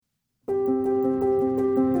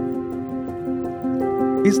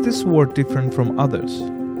Is this war different from others?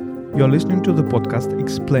 You're listening to the podcast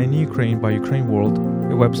Explaining Ukraine by Ukraine World,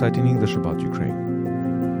 a website in English about Ukraine.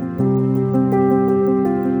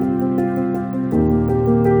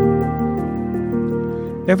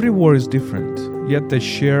 Every war is different, yet they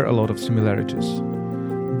share a lot of similarities.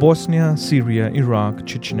 Bosnia, Syria, Iraq,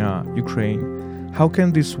 Chechnya, Ukraine. How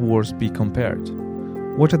can these wars be compared?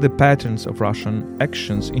 What are the patterns of Russian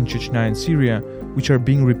actions in Chechnya and Syria which are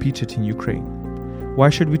being repeated in Ukraine? Why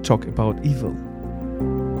should we talk about evil?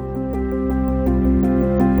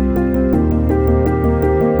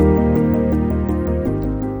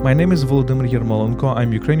 My name is Volodymyr Yermolenko.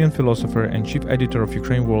 I'm Ukrainian philosopher and chief editor of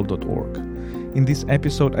UkraineWorld.org. In this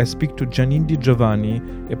episode, I speak to Janine di Giovanni,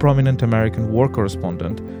 a prominent American war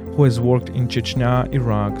correspondent who has worked in Chechnya,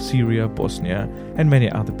 Iraq, Syria, Bosnia, and many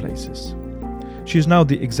other places. She is now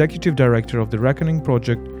the executive director of the Reckoning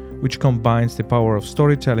Project, which combines the power of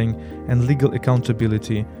storytelling and legal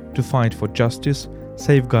accountability to fight for justice,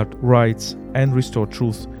 safeguard rights, and restore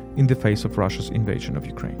truth in the face of Russia's invasion of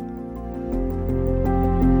Ukraine.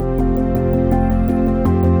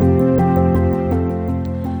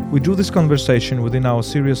 We do this conversation within our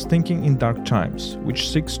series Thinking in Dark Times,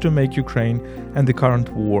 which seeks to make Ukraine and the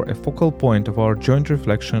current war a focal point of our joint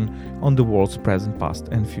reflection on the world's present, past,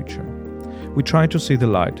 and future. We try to see the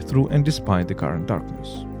light through and despite the current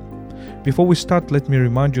darkness. Before we start, let me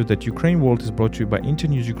remind you that Ukraine World is brought to you by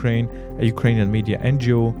Internews Ukraine, a Ukrainian media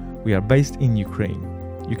NGO. We are based in Ukraine.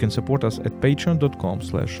 You can support us at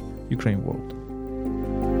patreon.com/UkraineWorld.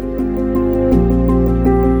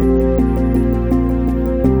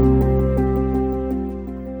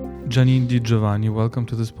 Janine di Giovanni, welcome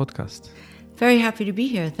to this podcast. Very happy to be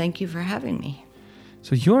here. Thank you for having me.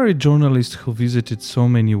 So you are a journalist who visited so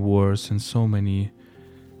many wars and so many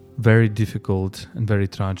very difficult and very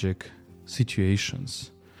tragic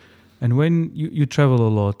situations. And when you travel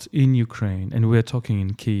a lot in Ukraine, and we're talking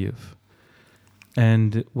in Kiev,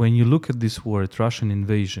 and when you look at this word, Russian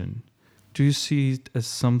invasion, do you see it as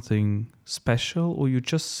something special, or you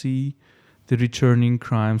just see the returning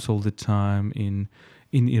crimes all the time in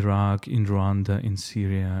Iraq, in Rwanda, in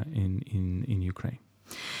Syria, in Ukraine?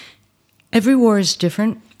 Every war is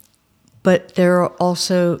different, but there are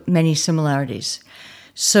also many similarities.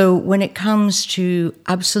 So when it comes to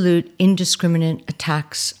absolute indiscriminate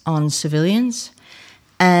attacks on civilians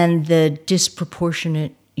and the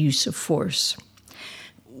disproportionate use of force,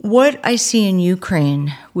 what I see in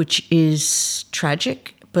Ukraine, which is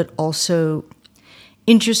tragic, but also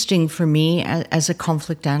interesting for me as a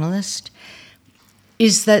conflict analyst,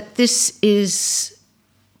 is that this is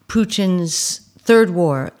Putin's third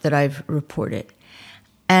war that I've reported.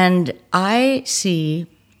 And I see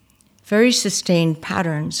very sustained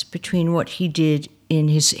patterns between what he did in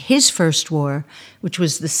his first war, which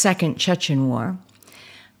was the Second Chechen War,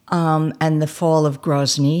 and the fall of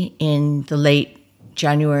Grozny in the late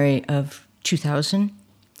January of 2000,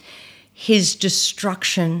 his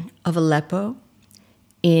destruction of Aleppo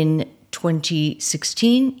in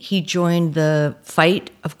 2016. He joined the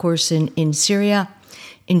fight, of course, in Syria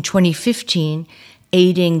in 2015,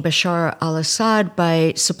 aiding Bashar al-Assad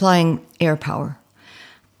by supplying air power.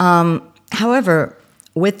 However,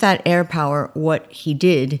 with that air power, what he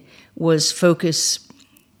did was focus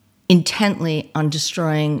intently on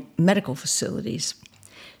destroying medical facilities,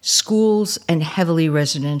 schools, and heavily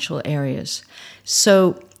residential areas.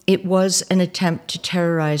 So it was an attempt to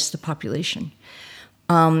terrorize the population.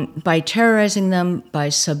 By terrorizing them, by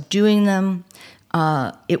subduing them,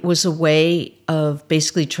 it was a way of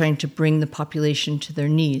basically trying to bring the population to their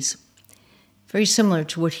knees. Very similar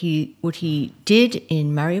to what he did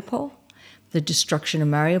in Mariupol, the destruction of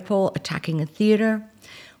Mariupol, attacking a theater,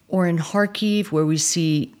 or in Kharkiv, where we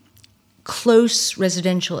see close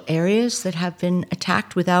residential areas that have been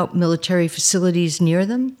attacked without military facilities near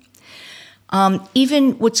them.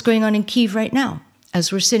 Even what's going on in Kyiv right now,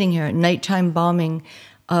 as we're sitting here, nighttime bombing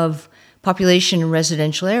of population in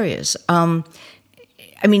residential areas. Are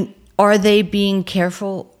they being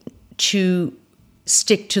careful to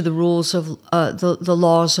stick to the rules of the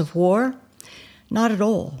laws of war? Not at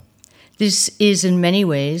all. This is in many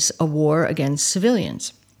ways a war against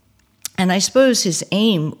civilians. And I suppose his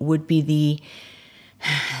aim would be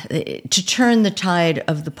to turn the tide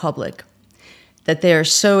of the public, that they are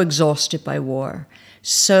so exhausted by war,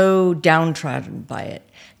 so downtrodden by it,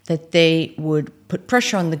 that they would put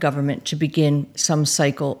pressure on the government to begin some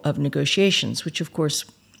cycle of negotiations, which of course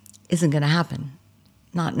isn't going to happen.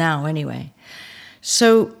 Not now, anyway.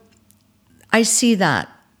 So I see that.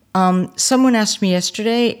 Someone asked me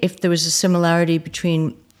yesterday if there was a similarity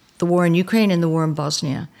between the war in Ukraine and the war in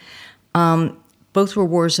Bosnia. Both were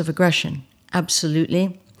wars of aggression.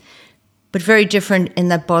 absolutely. But very different in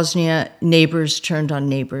that Bosnia, neighbors turned on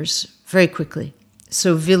neighbors very quickly.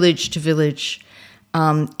 So village to village,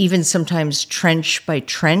 even sometimes trench by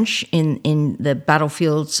trench in the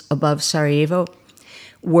battlefields above Sarajevo,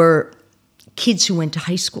 were kids who went to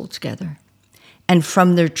high school together. And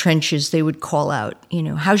from their trenches, they would call out,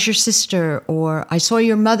 how's your sister? Or I saw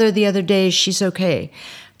your mother the other day, she's okay.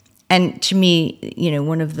 And to me,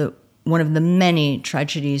 one of the many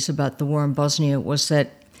tragedies about the war in Bosnia was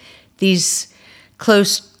that these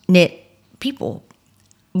close-knit people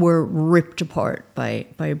were ripped apart by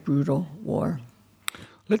a brutal war.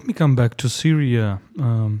 Let me come back to Syria.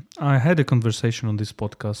 I had a conversation on this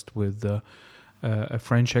podcast with a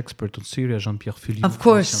French expert on Syria, Jean-Pierre Philippe. Of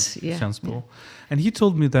course, Sciences Po. And he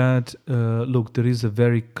told me that, look, there is a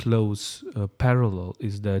very close parallel,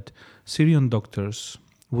 is that Syrian doctors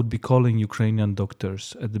would be calling Ukrainian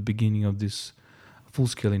doctors at the beginning of this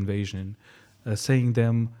full-scale invasion, saying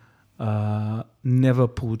them, never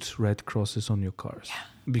put red crosses on your cars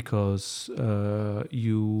because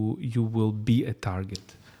you will be a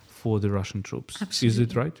target for the Russian troops. Absolutely. Is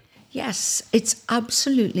it right? Yes, it's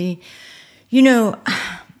absolutely.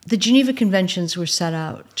 The Geneva Conventions were set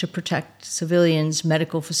out to protect civilians,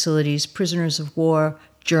 medical facilities, prisoners of war,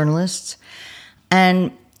 journalists.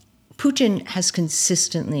 And Putin has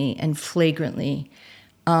consistently and flagrantly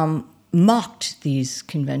mocked these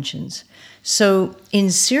conventions. So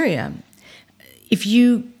in Syria, if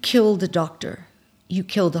you killed a doctor, you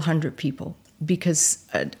killed 100 people because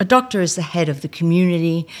a doctor is the head of the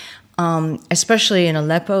community, especially in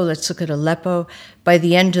Aleppo. Let's look at Aleppo. By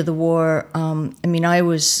the end of the war, I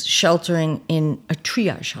was sheltering in a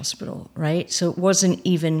triage hospital, right? So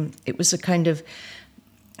it was a kind of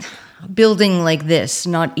building like this,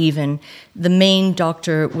 not even. The main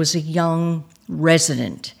doctor was a young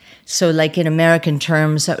resident. So like in American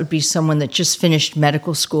terms, that would be someone that just finished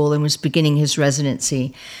medical school and was beginning his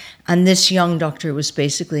residency. And this young doctor was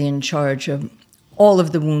basically in charge of all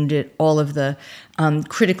of the wounded, all of the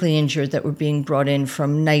critically injured that were being brought in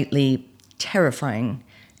from nightly terrifying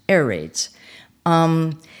air raids.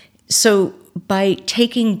 So by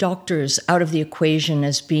taking doctors out of the equation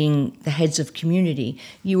as being the heads of community,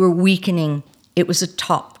 you were weakening. It was a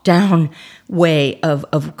top-down way of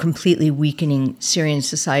completely weakening Syrian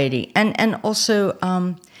society and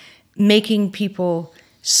also making people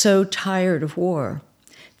so tired of war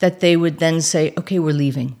that they would then say, okay, we're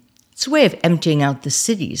leaving. It's a way of emptying out the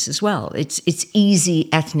cities as well. It's easy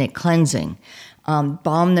ethnic cleansing.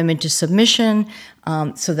 Bomb them into submission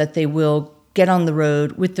so that they will get on the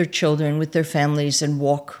road with their children, with their families, and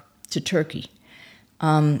walk to Turkey.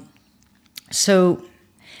 So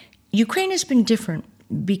Ukraine has been different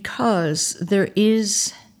because there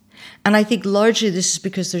is, and I think largely this is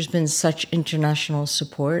because there's been such international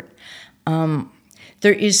support,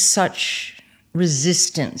 there is such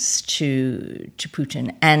resistance to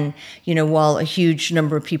Putin. And, while a huge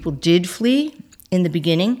number of people did flee in the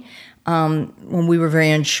beginning, when we were very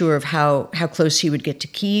unsure of how close he would get to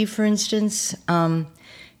Kyiv, for instance,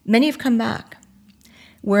 many have come back.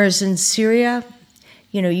 Whereas in Syria,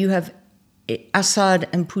 you have Assad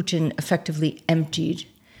and Putin effectively emptied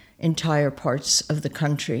entire parts of the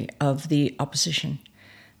country of the opposition.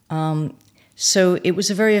 So it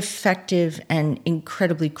was a very effective and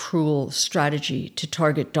incredibly cruel strategy to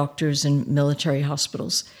target doctors and military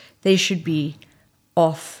hospitals. They should be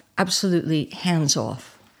off, absolutely hands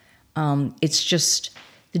off. It's just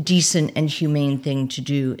the decent and humane thing to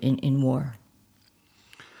do in war.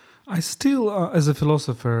 I still, as a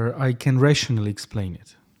philosopher, I can rationally explain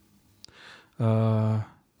it.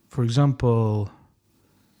 For example,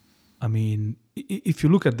 if you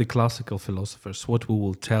look at the classical philosophers, what we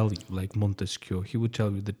will tell you, like Montesquieu, he would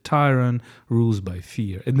tell you the tyrant rules by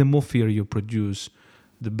fear. And the more fear you produce,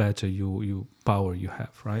 the better power you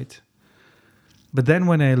have, right? But then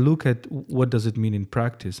when I look at what does it mean in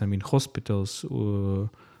practice, hospitals,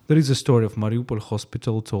 there is a story of Mariupol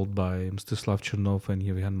hospital told by Mstislav Chernov and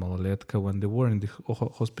Yevhen Malaletka when they were in the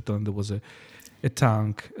hospital and there was a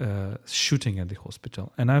tank shooting at the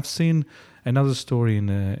hospital. And I've seen another story in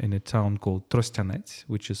a town called Trostianets,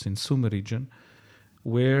 which is in Sumy region,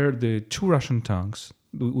 where the two Russian tanks,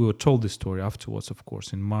 we were told this story afterwards, of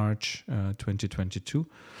course, in March 2022.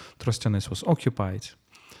 Trostianets was occupied.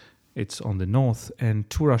 It's on the north, and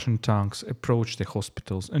two Russian tanks approached the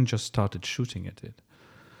hospitals and just started shooting at it.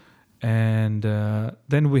 And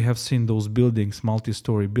then we have seen those buildings,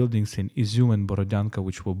 multi-story buildings in Izum and Borodyanka,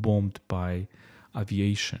 which were bombed by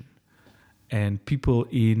aviation. And people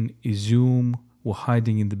in Izum were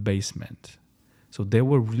hiding in the basement. So they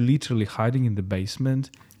were literally hiding in the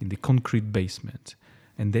basement, in the concrete basement.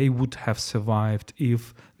 and they would have survived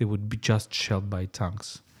if they would be just shelled by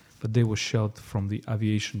tanks. But they were shelled from the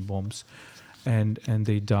aviation bombs, and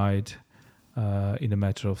they died in a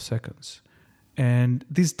matter of seconds. And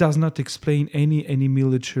this does not explain any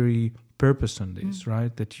military purpose on this,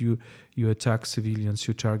 right? That you attack civilians,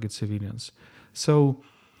 you target civilians. So,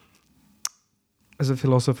 as a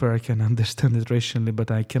philosopher, I can understand it rationally,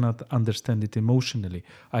 but I cannot understand it emotionally.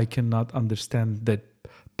 I cannot understand that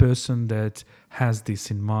person that has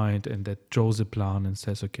this in mind and that draws a plan and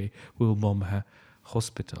says, okay, we'll bomb a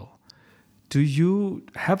hospital. Do you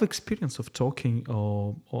have experience of talking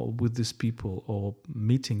or with these people or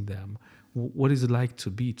meeting them? What is it like to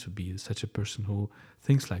be such a person who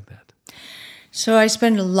thinks like that? So I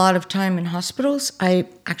spend a lot of time in hospitals. I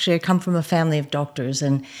come from a family of doctors,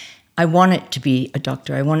 and I wanted to be a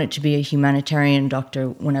doctor. I wanted to be a humanitarian doctor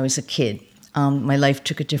when I was a kid. My life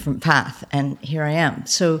took a different path, and here I am.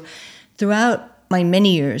 So throughout my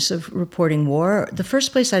many years of reporting war, the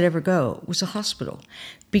first place I'd ever go was a hospital.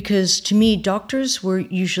 Because to me, doctors were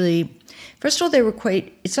usually, first of all,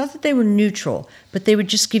 it's not that they were neutral, but they would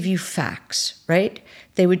just give you facts, right?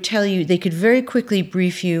 They would tell you, they could very quickly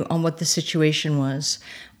brief you on what the situation was.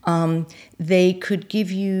 They could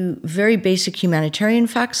give you very basic humanitarian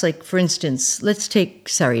facts, like, for instance, let's take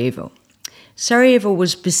Sarajevo. Sarajevo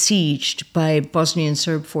was besieged by Bosnian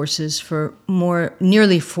Serb forces for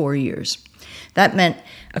nearly 4 years. That meant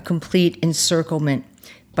a complete encirclement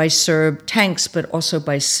by Serb tanks, but also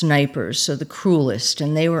by snipers, so the cruelest.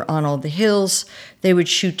 And they were on all the hills. They would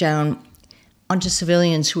shoot down onto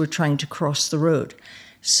civilians who were trying to cross the road.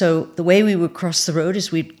 So the way we would cross the road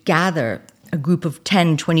is we'd gather a group of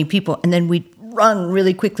 10, 20 people, and then we'd run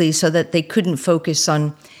really quickly so that they couldn't focus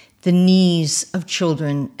on the knees of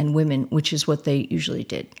children and women, which is what they usually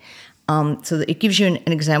did. So that it gives you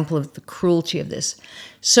an example of the cruelty of this.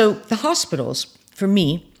 So the hospitals, for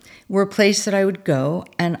me, were a place that I would go,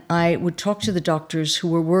 and I would talk to the doctors who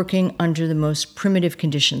were working under the most primitive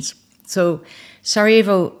conditions. So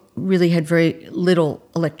Sarajevo really had very little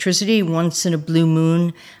electricity. Once in a blue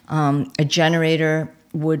moon, a generator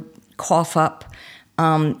would cough up.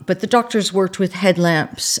 But the doctors worked with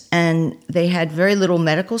headlamps, and they had very little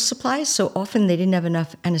medical supplies, so often they didn't have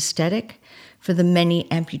enough anesthetic for the many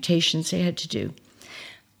amputations they had to do.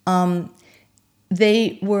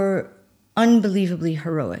 They were unbelievably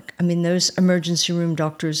heroic. I mean, those emergency room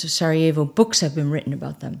doctors of Sarajevo, books have been written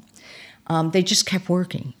about them. They just kept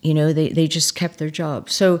working, they just kept their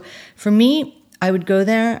job. So for me, I would go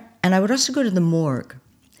there, and I would also go to the morgue.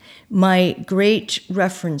 My great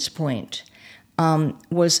reference point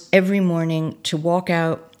was every morning to walk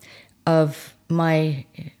out of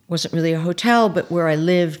wasn't really a hotel, but where I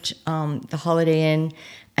lived, the Holiday Inn,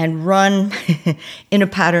 and run in a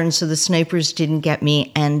pattern so the snipers didn't get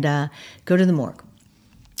me, and go to the morgue.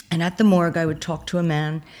 And at the morgue, I would talk to a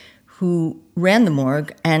man who ran the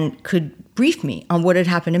morgue and could brief me on what had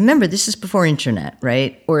happened. And remember, this is before internet,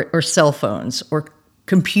 right? Or cell phones, or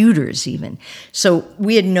computers even. So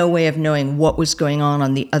we had no way of knowing what was going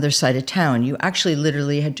on the other side of town. You actually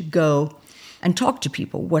literally had to go and talk to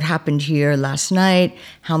people. What happened here last night?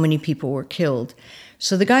 How many people were killed?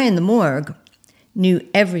 So the guy in the morgue knew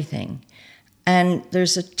everything. And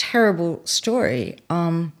there's a terrible story.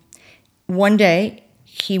 One day,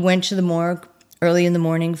 he went to the morgue early in the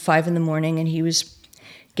morning, 5 in the morning, and he was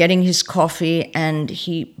getting his coffee, and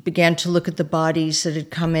he began to look at the bodies that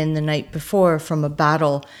had come in the night before from a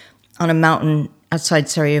battle on a mountain outside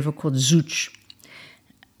Sarajevo called Zuc.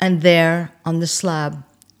 And there, on the slab,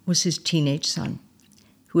 was his teenage son,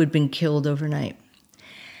 who had been killed overnight.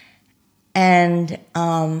 And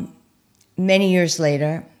many years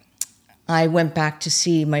later, I went back to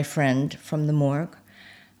see my friend from the morgue,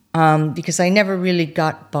 because I never really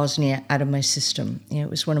got Bosnia out of my system. It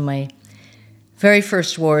was one of my very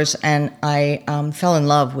first wars, and I fell in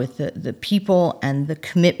love with the people and the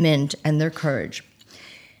commitment and their courage.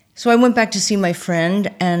 So I went back to see my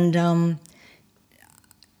friend, and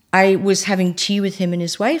I was having tea with him and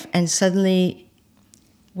his wife, and suddenly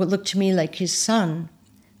what looked to me like his son,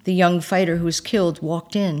 the young fighter who was killed,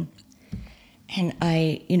 walked in. And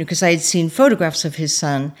because I had seen photographs of his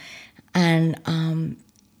son, and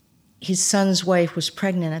his son's wife was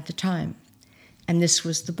pregnant at the time, and this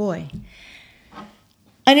was the boy.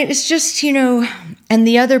 And it was just, and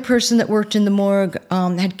the other person that worked in the morgue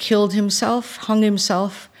had killed himself, hung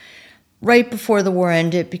himself, right before the war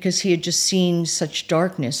ended, because he had just seen such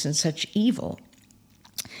darkness and such evil.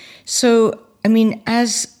 So,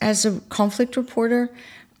 as a conflict reporter,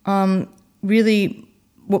 really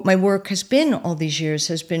what my work has been all these years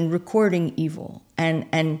has been recording evil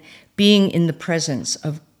and being in the presence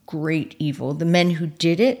of great evil. The men who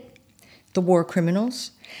did it, the war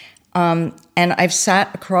criminals. And I've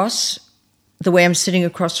sat across, the way I'm sitting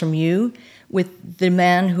across from you, with the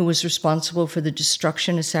man who was responsible for the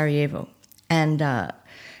destruction of Sarajevo, and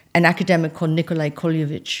an academic called Nikolai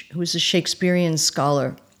Koljevic, who was a Shakespearean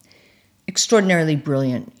scholar, extraordinarily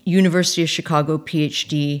brilliant, University of Chicago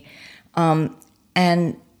PhD.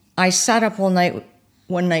 And I sat up one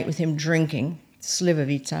night with him drinking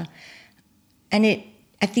Slivovica, and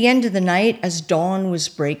at the end of the night, as dawn was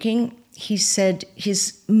breaking, he said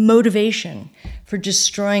his motivation for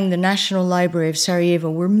destroying the National Library of Sarajevo,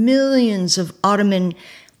 where millions of Ottoman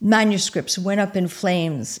manuscripts went up in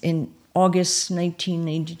flames in August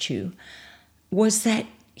 1982, was that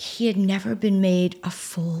he had never been made a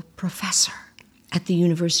full professor at the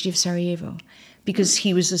University of Sarajevo because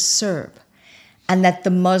he was a Serb, and that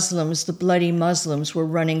the Muslims, the bloody Muslims, were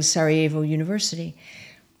running Sarajevo University.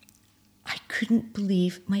 I couldn't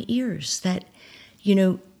believe my ears that,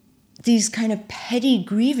 these kind of petty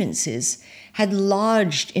grievances had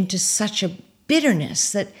lodged into such a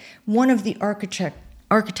bitterness that one of the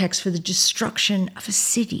architects for the destruction of a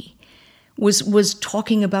city was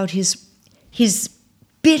talking about his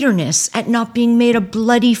bitterness at not being made a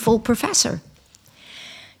bloody full professor.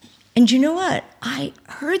 And you know what? I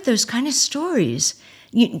heard those kind of stories.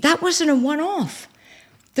 That wasn't a one-off.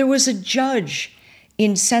 There was a judge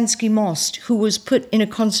in Sanski Most who was put in a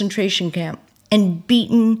concentration camp and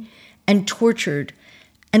beaten and tortured.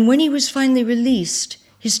 And when he was finally released,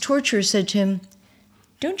 his torturer said to him,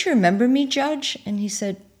 "Don't you remember me, Judge?" And he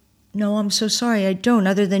said, "No, I'm so sorry, I don't,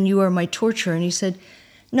 other than you are my torturer." And he said,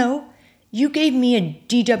 "No, you gave me a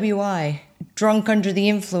DWI, drunk under the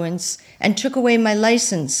influence, and took away my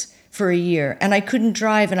license for a year. And I couldn't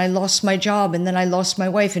drive, and I lost my job, and then I lost my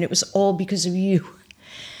wife, and it was all because of you."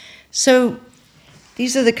 So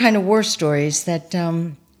these are the kind of war stories that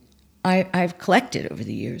I've collected over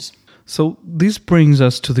the years. So this brings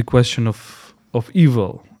us to the question of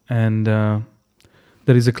evil, and there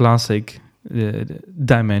is a classic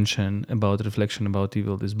dimension about reflection about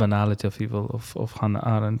evil, this banality of evil of Hannah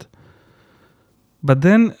Arendt. But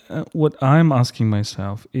then what I'm asking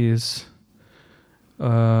myself is,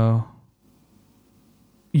 you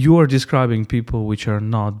are describing people which are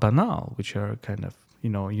not banal, which are kind of,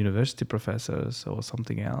 university professors or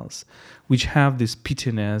something else, which have this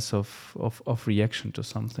pittiness of reaction to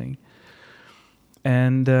something.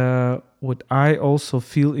 And what I also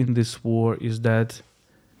feel in this war is that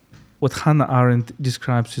what Hannah Arendt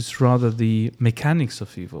describes is rather the mechanics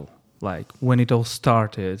of evil. Like when it all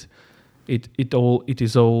started, it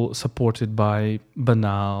is all supported by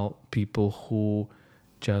banal people who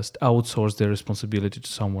just outsource their responsibility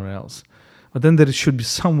to somewhere else. But then there should be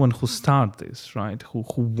someone who starts this, right? Who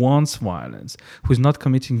wants violence, who is not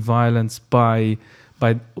committing violence by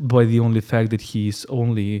the only fact that he is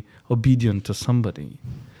only obedient to somebody.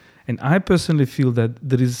 And I personally feel that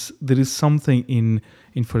there is something in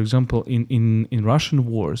for example, in Russian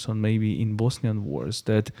wars or maybe in Bosnian wars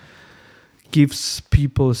that gives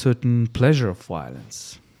people a certain pleasure of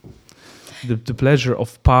violence. The pleasure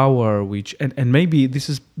of power, and maybe this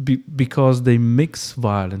is because they mix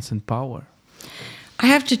violence and power. I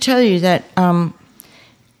have to tell you that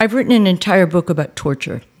I've written an entire book about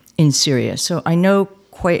torture in Syria, so I know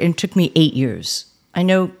it took me 8 years. I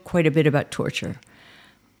know quite a bit about torture,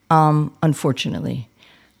 unfortunately.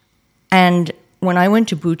 And when I went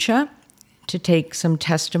to Bucha to take some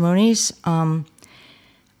testimonies,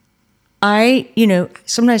 I,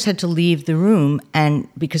 sometimes had to leave the room, and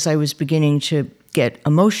because I was beginning to get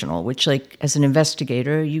emotional, which, like, as an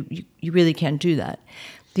investigator, you really can't do that,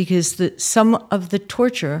 because some of the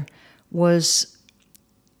torture was,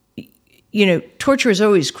 torture is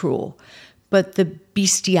always cruel, but the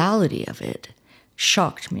bestiality of it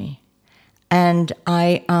shocked me, and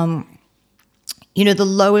I, the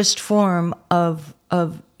lowest form of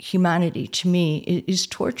humanity to me is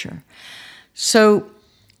torture. So,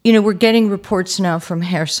 we're getting reports now from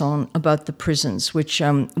Kherson about the prisons, which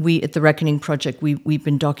we at the Reckoning Project, we've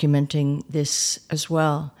been documenting this as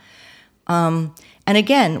well. And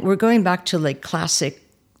again, we're going back to like classic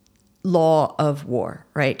law of war,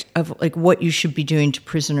 right? Of like what you should be doing to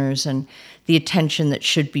prisoners and the attention that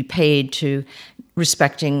should be paid to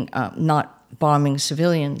respecting, not bombing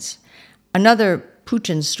civilians. Another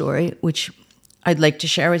Putin story, which I'd like to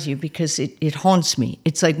share with you because it haunts me.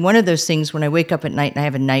 It's like one of those things when I wake up at night and I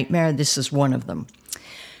have a nightmare, this is one of them.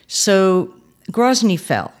 So Grozny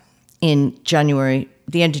fell in January,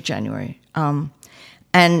 the end of January. I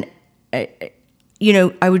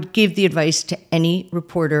would give the advice to any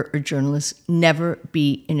reporter or journalist, never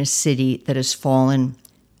be in a city that has fallen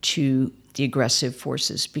to the aggressive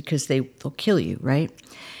forces because they'll kill you, right?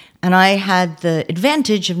 And I had the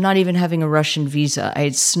advantage of not even having a Russian visa. I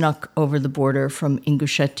had snuck over the border from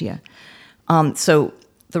Ingushetia. So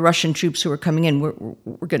the Russian troops who were coming in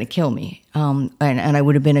were going to kill me. And I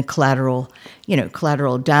would have been a collateral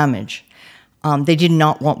damage. They did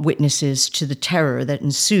not want witnesses to the terror that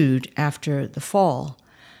ensued after the fall.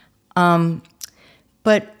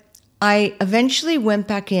 But I eventually went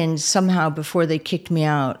back in somehow before they kicked me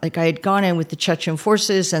out. Like I had gone in with the Chechen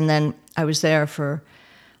forces, and then I was there for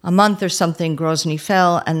a month or something. Grozny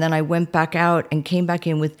fell, and then I went back out and came back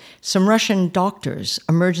in with some Russian doctors,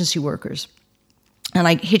 emergency workers. And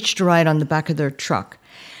I hitched a ride on the back of their truck.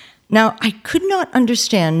 Now, I could not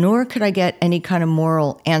understand, nor could I get any kind of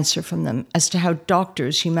moral answer from them as to how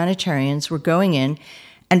doctors, humanitarians, were going in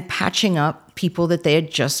and patching up people that they had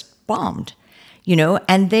just bombed,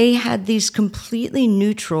 and they had these completely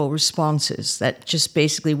neutral responses that just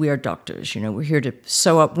basically, we are doctors, we're here to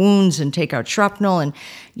sew up wounds and take out shrapnel and,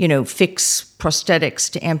 fix prosthetics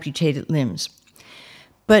to amputated limbs.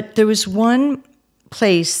 But there was one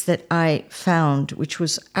place that I found which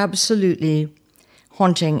was absolutely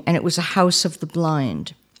haunting, and it was a house of the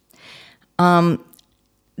blind.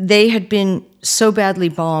 They had been so badly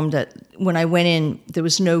bombed that when I went in, there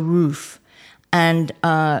was no roof, and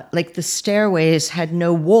the stairways had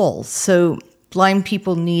no walls. So blind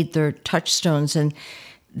people need their touchstones, and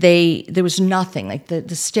there was nothing. Like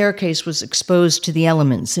the staircase was exposed to the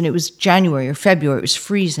elements, and it was January or February. It was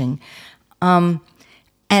freezing. And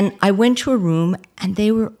I went to a room, and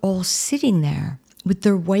they were all sitting there with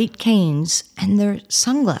their white canes and their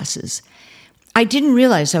sunglasses. I didn't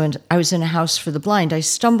realize I was in a house for the blind. I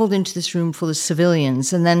stumbled into this room full of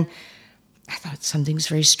civilians, and then I thought, something's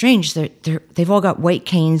very strange. They've all got white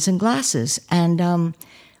canes and glasses. And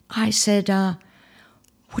I said,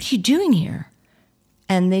 what are you doing here?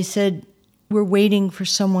 And they said, we're waiting for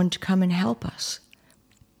someone to come and help us.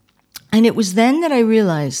 And it was then that I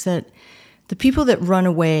realized that the people that run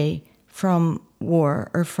away from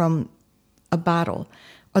war or from a battle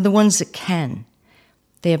are the ones that can.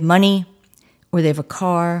 They have money, or they have a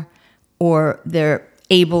car, or they're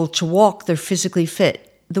able to walk, they're physically fit.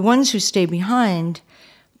 The ones who stay behind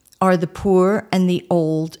are the poor and the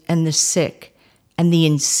old and the sick and the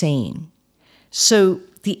insane. So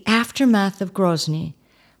the aftermath of Grozny,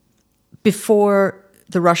 before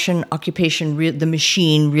the Russian occupation, the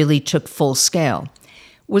machine really took full scale,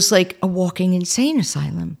 was like a walking insane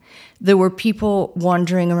asylum. There were people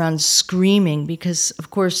wandering around screaming because, of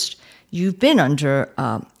course, you've been under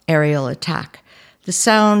aerial attack. The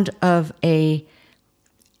sound of a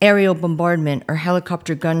aerial bombardment or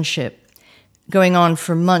helicopter gunship going on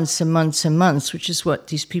for months and months and months, which is what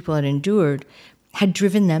these people had endured, had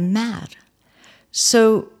driven them mad.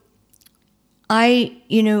 So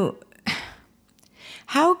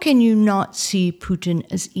how can you not see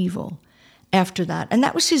Putin as evil after that? And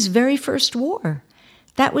that was his very first war.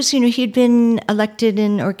 That was, he'd been elected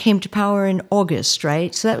or came to power in August,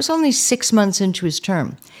 right? So that was only 6 months into his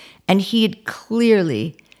term. And he had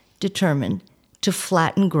clearly determined to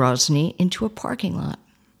flatten Grozny into a parking lot.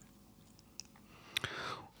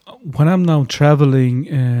 When I'm now traveling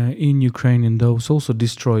in Ukraine, in those also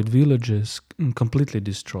destroyed villages, completely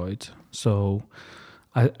destroyed. So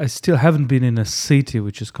I still haven't been in a city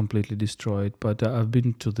which is completely destroyed, but I've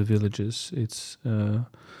been to the villages. It's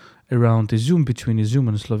around Izum, between Izum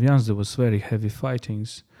and Sloviansk, there was very heavy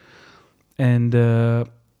fightings. And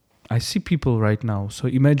I see people right now. So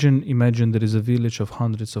imagine there is a village of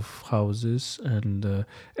hundreds of houses, and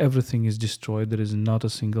everything is destroyed. There is not a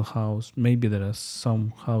single house. Maybe there are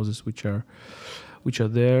some houses which are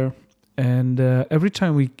there. And every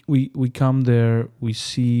time we come there, we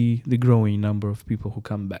see the growing number of people who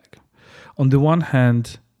come back. On the one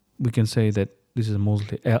hand, we can say that this is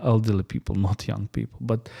mostly elderly people, not young people.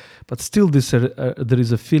 But still, there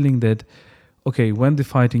is a feeling that, okay, when the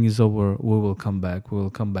fighting is over, we will come back. We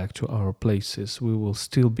will come back to our places. We will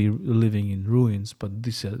still be living in ruins, but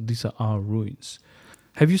these are our ruins.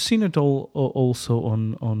 Have you seen it all also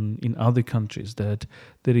on in other countries, that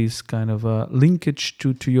there is kind of a linkage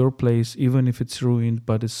to your place, even if it's ruined,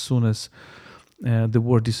 but as soon as the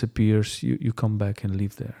war disappears, you come back and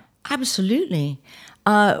live there? Absolutely.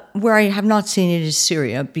 Where I have not seen it is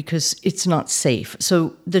Syria, because it's not safe.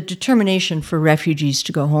 So the determination for refugees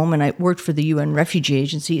to go home, and I worked for the UN Refugee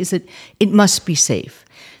Agency, is that it must be safe.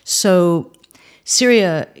 So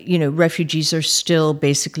Syria, refugees are still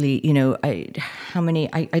basically,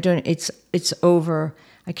 it's over,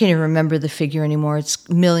 I can't even remember the figure anymore. It's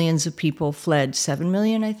millions of people fled, 7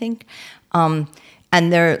 million, I think.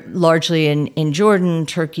 And they're largely in Jordan,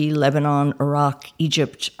 Turkey, Lebanon, Iraq,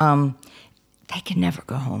 Egypt. they can never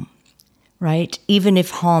go home, right? Even if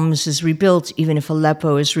Homs is rebuilt, even if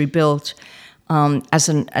Aleppo is rebuilt as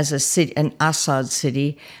a city, an Assad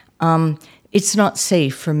city, it's not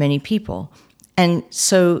safe for many people. And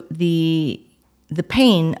so the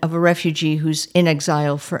pain of a refugee who's in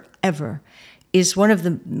exile forever is one of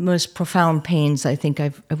the most profound pains I think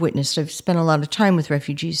I've witnessed. I've spent a lot of time with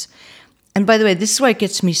refugees. And by the way, this is why it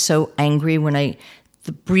gets me so angry when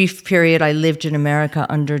the brief period I lived in America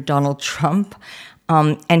under Donald Trump,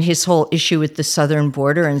 and his whole issue with the southern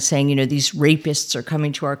border and saying, these rapists are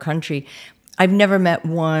coming to our country. I've never met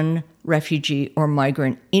one refugee or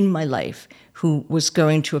migrant in my life who was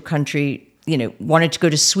going to a country, wanted to go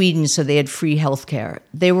to Sweden so they had free health care.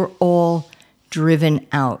 They were all driven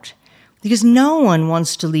out because no one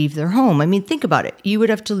wants to leave their home. I mean, think about it. You would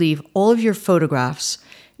have to leave all of your photographs,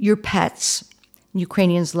 your pets.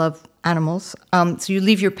 Ukrainians love animals. So you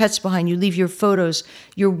leave your pets behind, you leave your photos,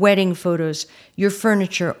 your wedding photos, your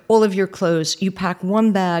furniture, all of your clothes. You pack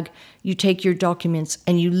one bag, you take your documents,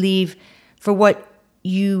 and you leave for what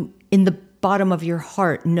you, in the bottom of your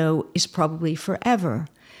heart, know is probably forever.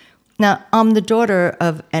 Now, I'm the daughter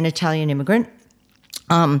of an Italian immigrant.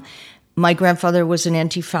 My grandfather was an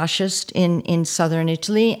anti-fascist in southern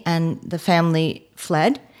Italy, and the family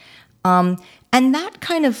fled. And that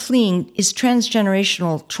kind of fleeing is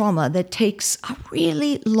transgenerational trauma that takes a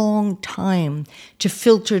really long time to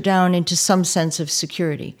filter down into some sense of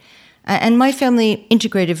security. And my family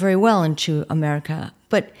integrated very well into America.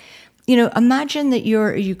 But, imagine that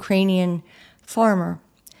you're a Ukrainian farmer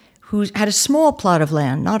who had a small plot of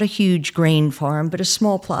land, not a huge grain farm, but a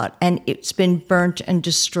small plot, and it's been burnt and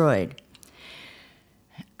destroyed.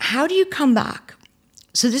 How do you come back?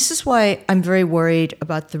 So this is why I'm very worried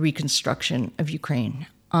about the reconstruction of Ukraine.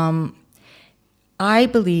 I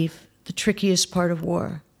believe the trickiest part of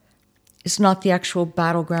war is not the actual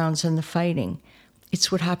battlegrounds and the fighting.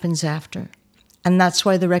 It's what happens after. And that's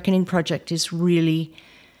why the Reckoning Project is really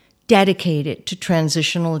dedicated to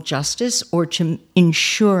transitional justice, or to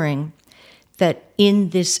ensuring that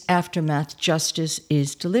in this aftermath, justice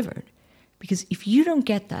is delivered. Because if you don't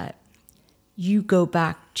get that, you go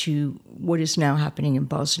back to what is now happening in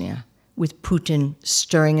Bosnia, with Putin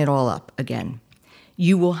stirring it all up again.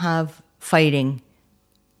 You will have fighting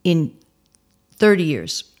in 30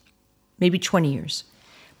 years, maybe 20 years.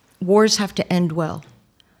 Wars have to end well.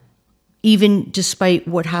 Even despite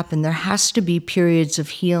what happened, there has to be periods of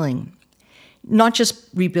healing, not just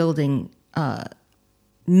rebuilding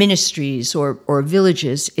ministries or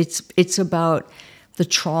villages. It's about the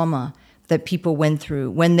trauma that people went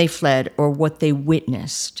through when they fled or what they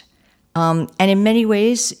witnessed. And in many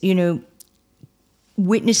ways,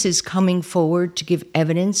 witnesses coming forward to give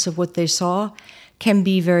evidence of what they saw can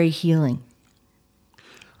be very healing.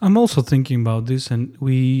 I'm also thinking about this, and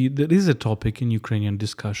there is a topic in Ukrainian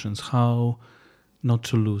discussions, how not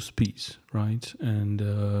to lose peace, right? And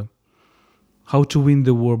how to win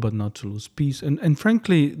the war but not to lose peace. And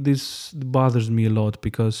frankly, this bothers me a lot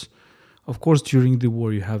because, of course, during the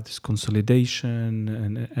war you have this consolidation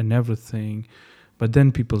and everything, but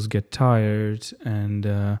then people get tired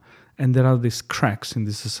and there are these cracks in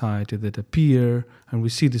the society that appear, and we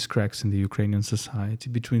see these cracks in the Ukrainian society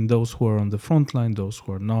between those who are on the front line, those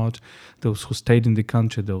who are not, those who stayed in the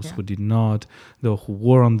country, those who did not, those who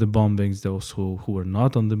were on the bombings, those who were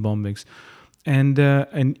not on the bombings. And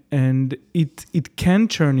it can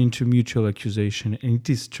turn into mutual accusation, and it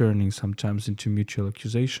is turning sometimes into mutual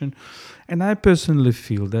accusation. And I personally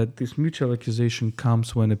feel that this mutual accusation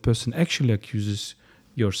comes when a person actually accuses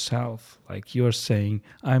yourself, like you're saying,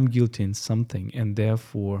 I'm guilty in something, and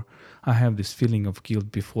therefore I have this feeling of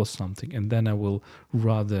guilt before something, and then I will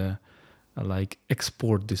rather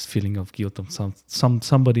export this feeling of guilt on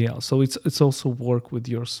somebody else. So it's also work with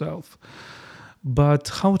yourself. But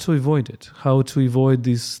how to avoid it? How to avoid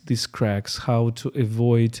these cracks? How to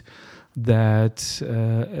avoid that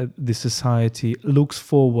the society looks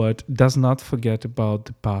forward, does not forget about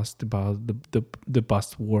the past, about the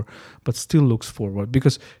past war, but still looks forward?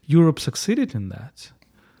 Because Europe succeeded in that.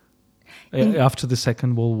 After the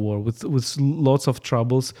Second World War, with lots of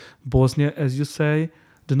troubles, Bosnia, as you say,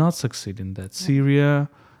 did not succeed in that. Syria,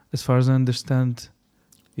 as far as I understand,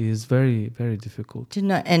 is very, very difficult.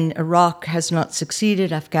 And Iraq has not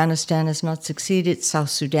succeeded. Afghanistan has not succeeded. South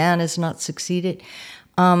Sudan has not succeeded.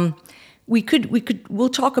 We'll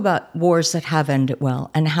talk about wars that have ended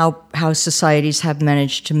well and how societies have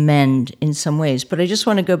managed to mend in some ways. But I just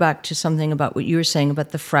want to go back to something about what you were saying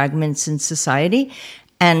about the fragments in society.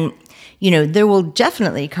 And, there will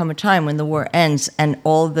definitely come a time when the war ends and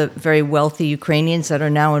all the very wealthy Ukrainians that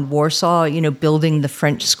are now in Warsaw, building the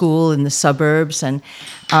French school in the suburbs and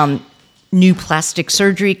new plastic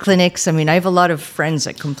surgery clinics. I mean, I have a lot of friends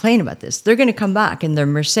that complain about this. They're going to come back in their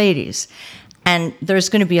Mercedes. And there's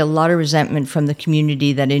going to be a lot of resentment from the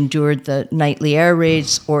community that endured the nightly air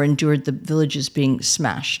raids or endured the villages being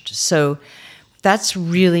smashed. So that's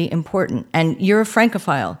really important. And you're a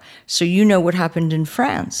Francophile, so you know what happened in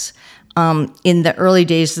France. In the early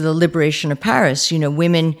days of the liberation of Paris,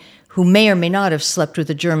 women who may or may not have slept with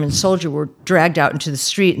a German soldier were dragged out into the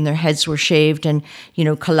street and their heads were shaved. And,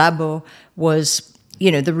 collabo was,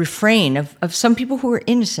 the refrain of some people who were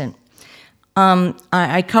innocent.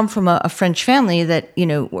 I come from a French family that,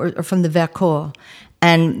 are from the Vercors,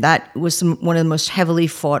 and that was one of the most heavily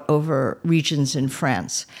fought over regions in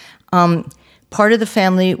France. Part of the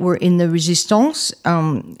family were in the Resistance,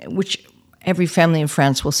 which every family in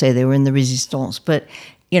France will say they were in the Resistance, but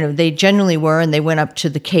they generally were, and they went up to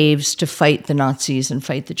the caves to fight the Nazis and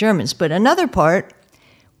fight the Germans. But another part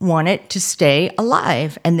wanted to stay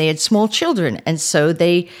alive, and they had small children. And so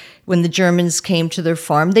when the Germans came to their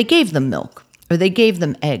farm, they gave them milk, or they gave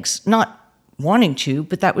them eggs, not wanting to,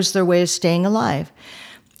 but that was their way of staying alive.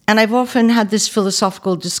 And I've often had this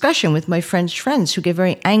philosophical discussion with my French friends who get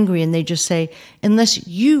very angry, and they just say, unless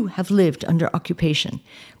you have lived under occupation,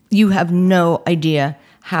 you have no idea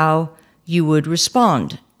how you would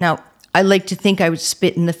respond. Now, I like to think I would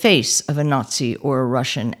spit in the face of a Nazi or a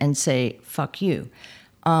Russian and say, fuck you.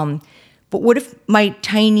 But what if my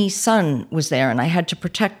tiny son was there and I had to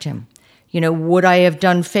protect him? Would I have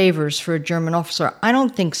done favors for a German officer? I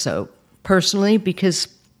don't think so, personally, because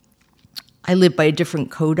I live by a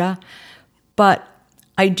different coda. But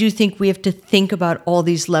I do think we have to think about all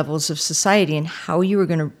these levels of society and how you are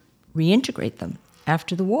going to reintegrate them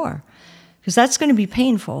after the war, because that's going to be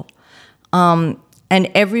painful. And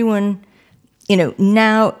everyone,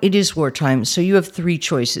 now it is wartime, so you have three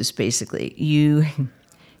choices, basically. You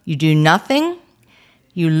do nothing,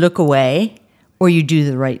 you look away, or you do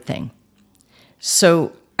the right thing.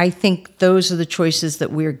 So I think those are the choices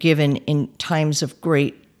that we're given in times of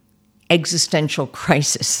great existential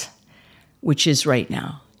crisis, which is right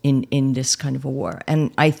now in this kind of a war.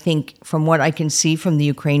 And I think from what I can see from the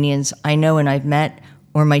Ukrainians I know and I've met,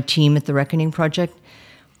 or my team at the Reckoning Project,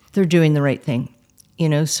 they're doing the right thing.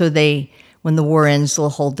 So when the war ends, they'll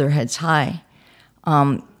hold their heads high.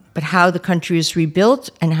 But how the country is rebuilt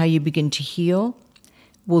and how you begin to heal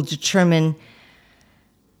will determine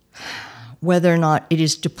whether or not it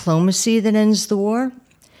is diplomacy that ends the war,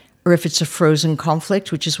 or if it's a frozen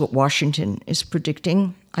conflict, which is what Washington is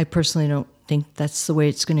predicting. I personally don't think that's the way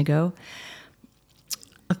it's going to go.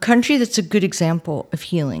 A country that's a good example of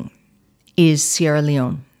healing is Sierra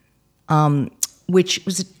Leone, which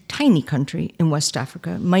was a tiny country in West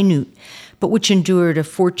Africa, minute, but which endured a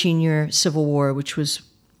 14-year civil war, which was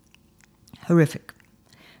horrific.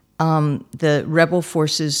 The rebel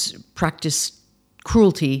forces practiced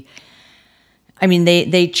cruelty. I mean,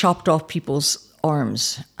 they chopped off people's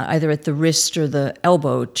arms, either at the wrist or the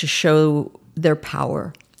elbow, to show their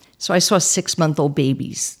power. So I saw 6-month-old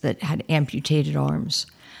babies that had amputated arms.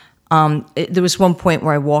 There was one point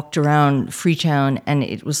where I walked around Freetown, and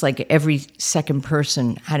it was like every second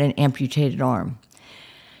person had an amputated arm.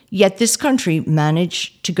 Yet this country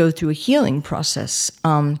managed to go through a healing process,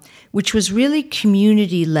 which was really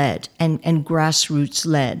community-led and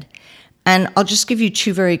grassroots-led. And I'll just give you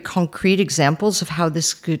 2 very concrete examples of how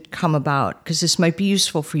this could come about, because this might be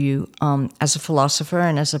useful for you as a philosopher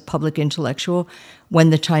and as a public intellectual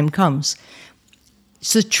when the time comes.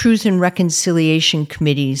 It's the Truth and Reconciliation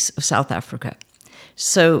Committees of South Africa.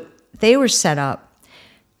 So they were set up,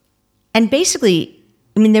 and basically,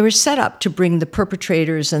 they were set up to bring the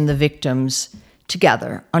perpetrators and the victims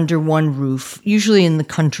together under one roof, usually in the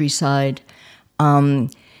countryside.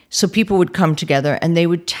 So people would come together and they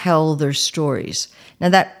would tell their stories. Now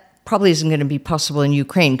that probably isn't going to be possible in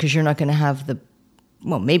Ukraine, because you're not going to have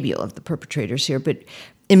maybe you'll have the perpetrators here, but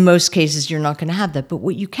in most cases you're not going to have that. But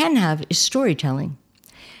what you can have is storytelling.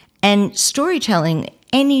 And storytelling,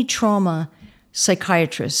 any trauma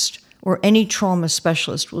psychiatrist or any trauma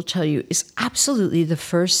specialist will tell you, is absolutely the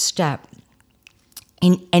first step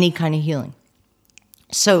in any kind of healing.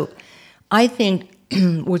 So I think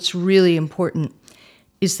what's really important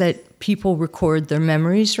is that people record their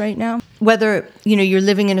memories right now. Whether, you're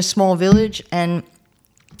living in a small village and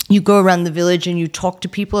you go around the village and you talk to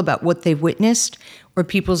people about what they've witnessed, or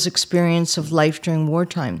people's experience of life during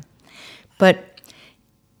wartime. But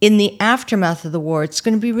in the aftermath of the war, it's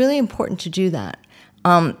going to be really important to do that,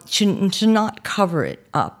 to not cover it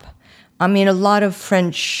up. A lot of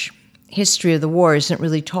French history of the war isn't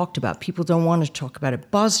really talked about. People don't want to talk about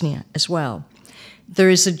it. Bosnia as well. There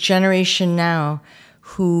is a generation now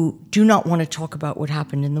who do not want to talk about what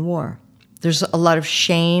happened in the war. There's a lot of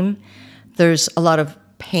shame. There's a lot of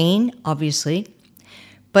pain, obviously.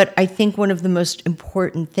 But I think one of the most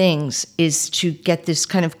important things is to get this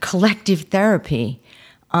kind of collective therapy.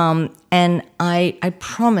 And I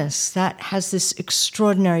promise that has this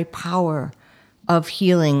extraordinary power of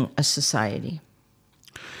healing a society.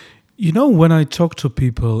 You know, when I talk to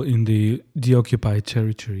people in the occupied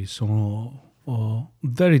territories or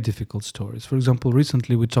very difficult stories, for example,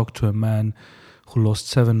 recently we talked to a man who lost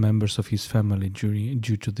 7 members of his family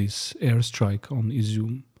due to this airstrike on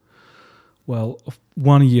Izum. Well,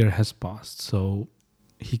 1 year has passed, so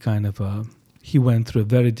he he went through a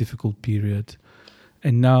very difficult period,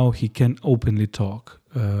 and now he can openly talk.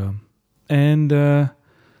 And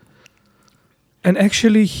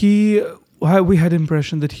actually, we had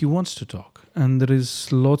impression that he wants to talk, and there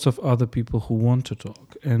is lots of other people who want to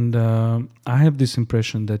talk. And I have this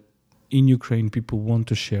impression that in Ukraine, people want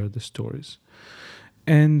to share the stories.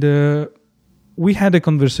 And we had a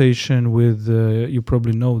conversation with, you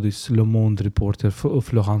probably know this Le Monde reporter,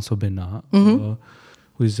 Florence Aubenas,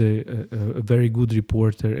 who is a very good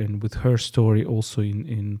reporter, and with her story also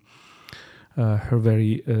in her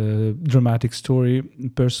very dramatic story,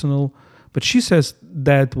 personal. But she says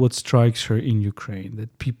that what strikes her in Ukraine,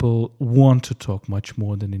 that people want to talk much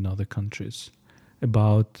more than in other countries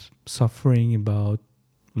about suffering, about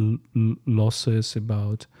losses,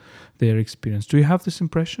 about their experience. Do you have this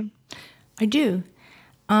impression? I do.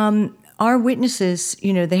 Our witnesses,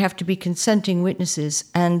 they have to be consenting witnesses,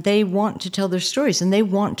 and they want to tell their stories, and they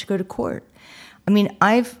want to go to court. I mean,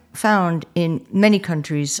 I've found in many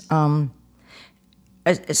countries,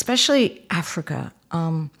 especially Africa,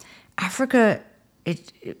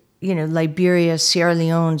 Liberia, Sierra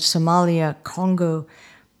Leone, Somalia, Congo,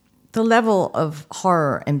 the level of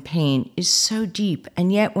horror and pain is so deep.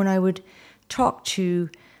 And yet when I would talk to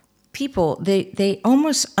people, they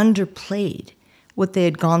almost underplayed what they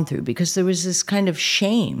had gone through because there was this kind of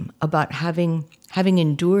shame about having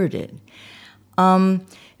endured it.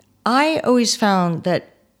 I always found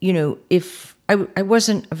that, if I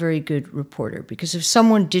wasn't a very good reporter, because if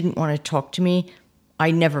someone didn't want to talk to me,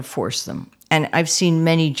 I never forced them. And I've seen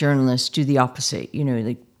many journalists do the opposite,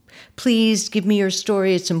 like, please give me your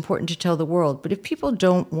story, it's important to tell the world. But if people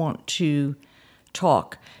don't want to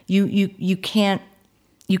talk, you can't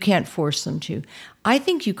force them to. I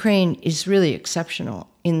think Ukraine is really exceptional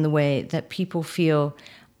in the way that people feel,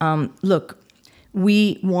 look,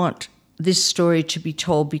 we want this story to be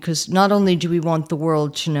told because not only do we want the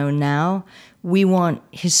world to know now, we want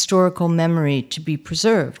historical memory to be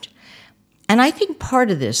preserved. And I think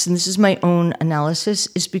part of this, and this is my own analysis,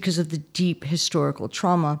 is because of the deep historical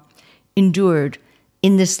trauma endured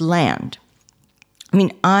in this land. I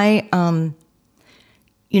mean, my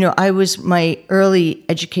early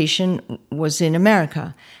education was in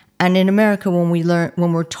America. And in America, when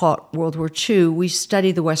we're taught World War II, we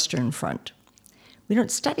study the Western Front. We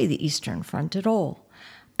don't study the Eastern Front at all.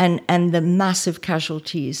 And the massive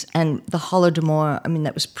casualties and the Holodomor, I mean,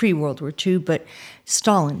 that was pre-World War II, but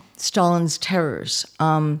Stalin's terrors.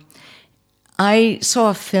 I saw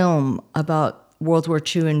a film about World War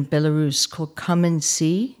II in Belarus called Come and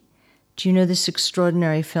See. Do you know this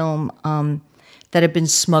extraordinary film that had been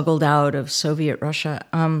smuggled out of Soviet Russia?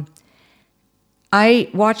 I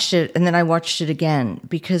watched it, and then I watched it again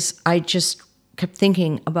because I just kept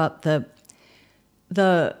thinking about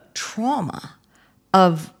the trauma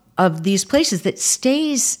of these places that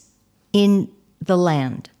stays in the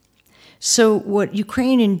land. So what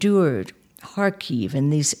Ukraine endured, Kharkiv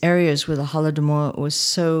and these areas where the Holodomor was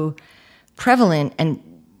so prevalent, and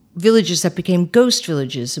villages that became ghost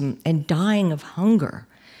villages and dying of hunger,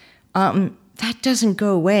 that doesn't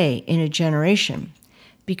go away in a generation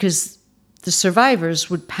because the survivors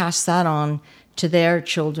would pass that on to their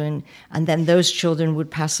children, and then those children would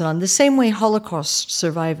pass it on. The same way Holocaust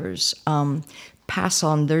survivors pass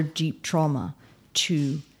on their deep trauma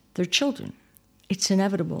to their children. It's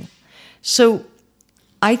inevitable. So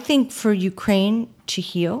I think for Ukraine to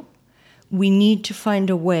heal, we need to find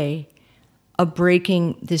a way of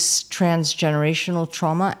breaking this transgenerational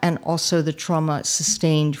trauma and also the trauma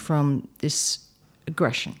sustained from this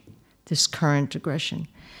aggression, this current aggression.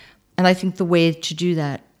 And I think the way to do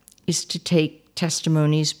that is to take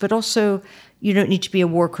testimonies, but also you don't need to be a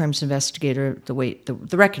war crimes investigator the way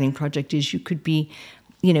the Reckoning Project is. You could be,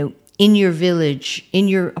 in your village, in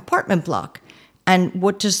your apartment block. And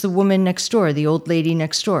what does the woman next door, the old lady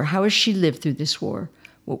next door, how has she lived through this war?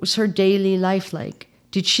 What was her daily life like?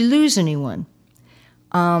 Did she lose anyone?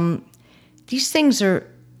 These things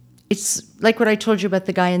it's like what I told you about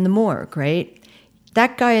the guy in the morgue, right?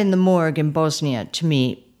 That guy in the morgue in Bosnia, to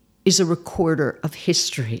me, is a recorder of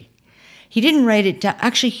history. He didn't write it down.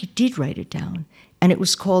 Actually, he did write it down. And it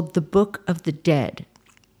was called The Book of the Dead.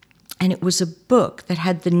 And it was a book that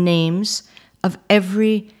had the names of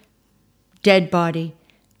every dead body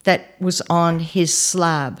that was on his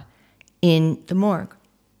slab in the morgue.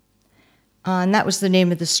 And that was the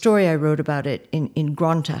name of the story I wrote about it in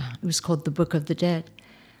Granta. It was called The Book of the Dead.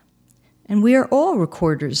 And we are all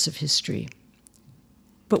recorders of history,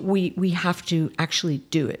 but we have to actually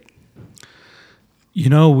do it. You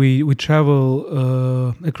know, we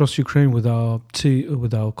travel across Ukraine with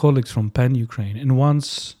our colleagues from Pan Ukraine, and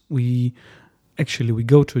once we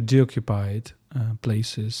go to deoccupied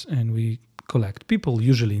places and we collect people,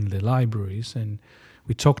 usually in the libraries, and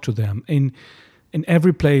we talk to them. In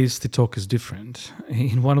every place, the talk is different.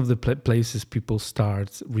 In one of the places, people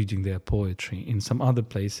start reading their poetry. In some other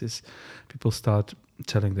places, people start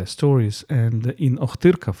telling their stories. And in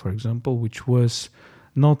Ochtyrka, for example, which was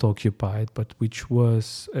not occupied, but which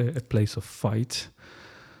was a place of fight,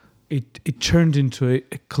 it turned into a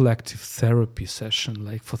collective therapy session.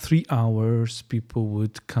 Like for 3 hours, people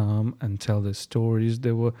would come and tell their stories.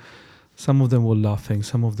 Some of them were laughing,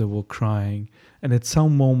 some of them were crying. And at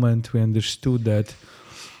some moment, we understood that,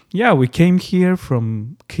 we came here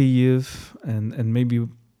from Kyiv, and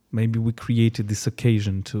maybe we created this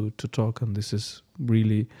occasion to talk, and this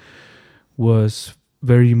was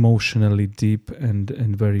very emotionally deep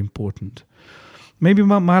and very important. Maybe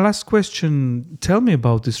my last question, tell me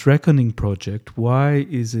about this Reckoning project. Why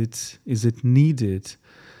is it needed?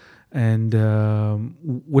 And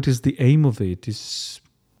what is the aim of it? Is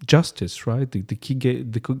justice, right? The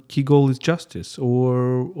key goal is justice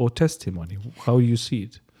or testimony. How you see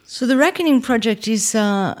it? So the Reckoning project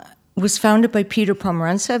was founded by Peter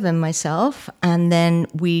Pomerantsev and myself, and then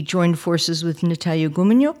we joined forces with Natalia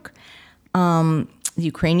Gumenyuk, the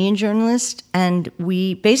Ukrainian journalist, and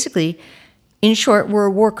we basically, in short, we're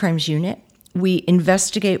a war crimes unit. We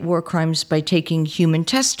investigate war crimes by taking human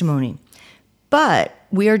testimony. But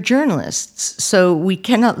we are journalists, so we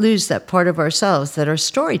cannot lose that part of ourselves that are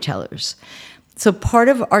storytellers. So part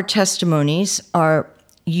of our testimonies are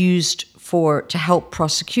used to help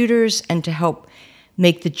prosecutors and to help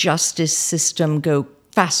make the justice system go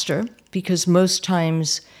faster, because most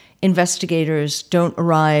times investigators don't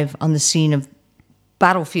arrive on the scene of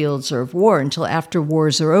battlefields or of war until after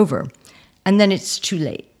wars are over. And then it's too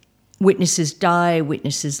late. Witnesses die,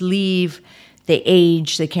 witnesses leave, they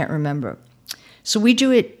age, they can't remember. So we do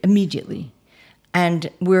it immediately, and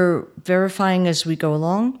we're verifying as we go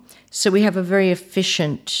along. So we have a very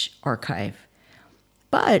efficient archive.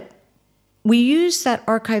 But we use that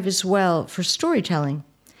archive as well for storytelling.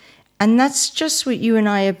 And that's just what you and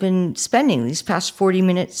I have been spending these past 40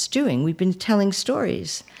 minutes doing. We've been telling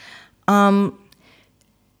stories.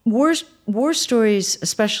 War stories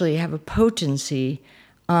especially have a potency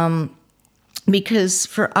because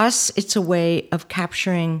for us it's a way of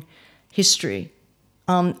capturing history,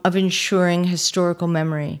 of ensuring historical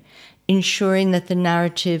memory, ensuring that the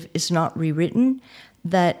narrative is not rewritten,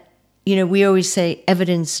 that, we always say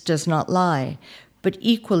evidence does not lie, but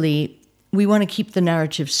equally, we want to keep the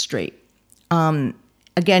narrative straight.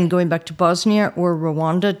 Again, going back to Bosnia or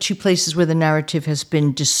Rwanda, two places where the narrative has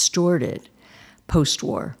been distorted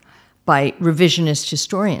post-war by revisionist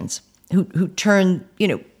historians who turn,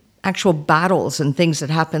 actual battles and things that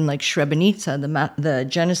happened like Srebrenica, the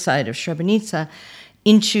genocide of Srebrenica,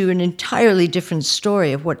 into an entirely different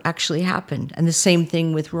story of what actually happened. And the same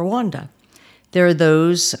thing with Rwanda. There are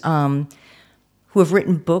those who have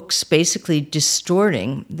written books basically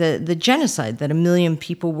distorting the genocide that 1 million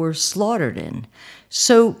people were slaughtered in.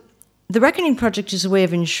 So the Reckoning Project is a way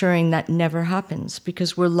of ensuring that never happens,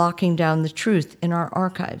 because we're locking down the truth in our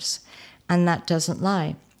archives, and that doesn't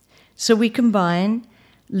lie. So we combine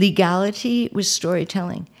legality with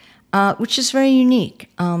storytelling, which is very unique.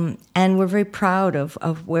 And we're very proud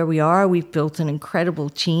of where we are. We've built an incredible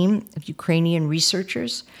team of Ukrainian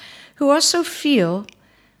researchers who also feel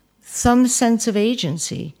some sense of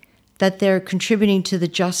agency, that they're contributing to the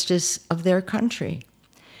justice of their country.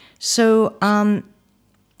 So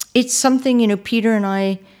it's something, Peter and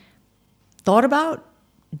I thought about.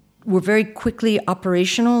 We're very quickly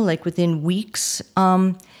operational, like within weeks.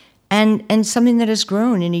 And something that has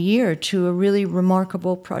grown in a year to a really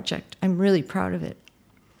remarkable project. I'm really proud of it.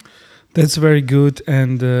 That's very good,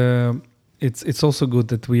 and it's also good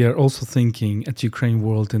that we are also thinking at Ukraine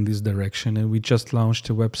World in this direction, and we just launched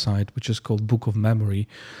a website which is called Book of Memory,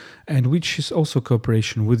 and which is also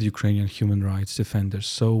cooperation with Ukrainian human rights defenders.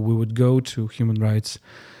 So we would go to human rights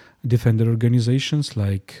defender organizations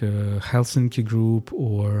like Helsinki Group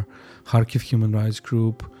or Kharkiv Human Rights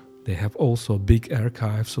Group. They have also big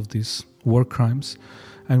archives of these war crimes.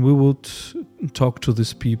 And we would talk to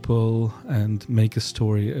these people and make a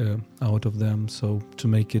story out of them. So to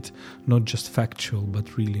make it not just factual,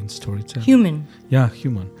 but really in storytelling. Human. Yeah,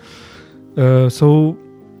 human. So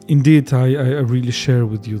indeed, I really share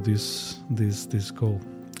with you this goal.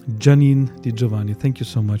 Janine di Giovanni, thank you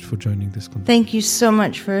so much for joining this conversation. Thank you so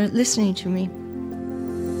much for listening to me.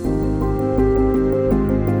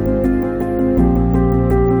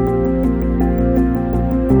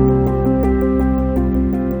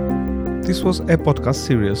 This was a podcast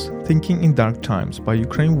series, Thinking in Dark Times by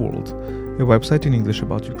Ukraine World, a website in English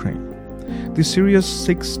about Ukraine. This series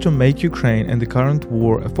seeks to make Ukraine and the current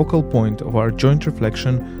war a focal point of our joint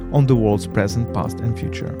reflection on the world's present, past and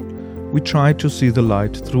future. We try to see the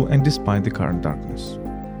light through and despite the current darkness.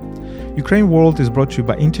 Ukraine World is brought to you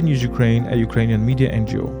by Internews Ukraine, a Ukrainian media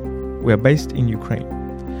NGO. We are based in Ukraine.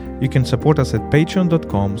 You can support us at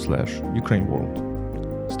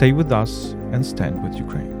patreon.com/UkraineWorld. Stay with us and stand with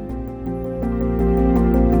Ukraine.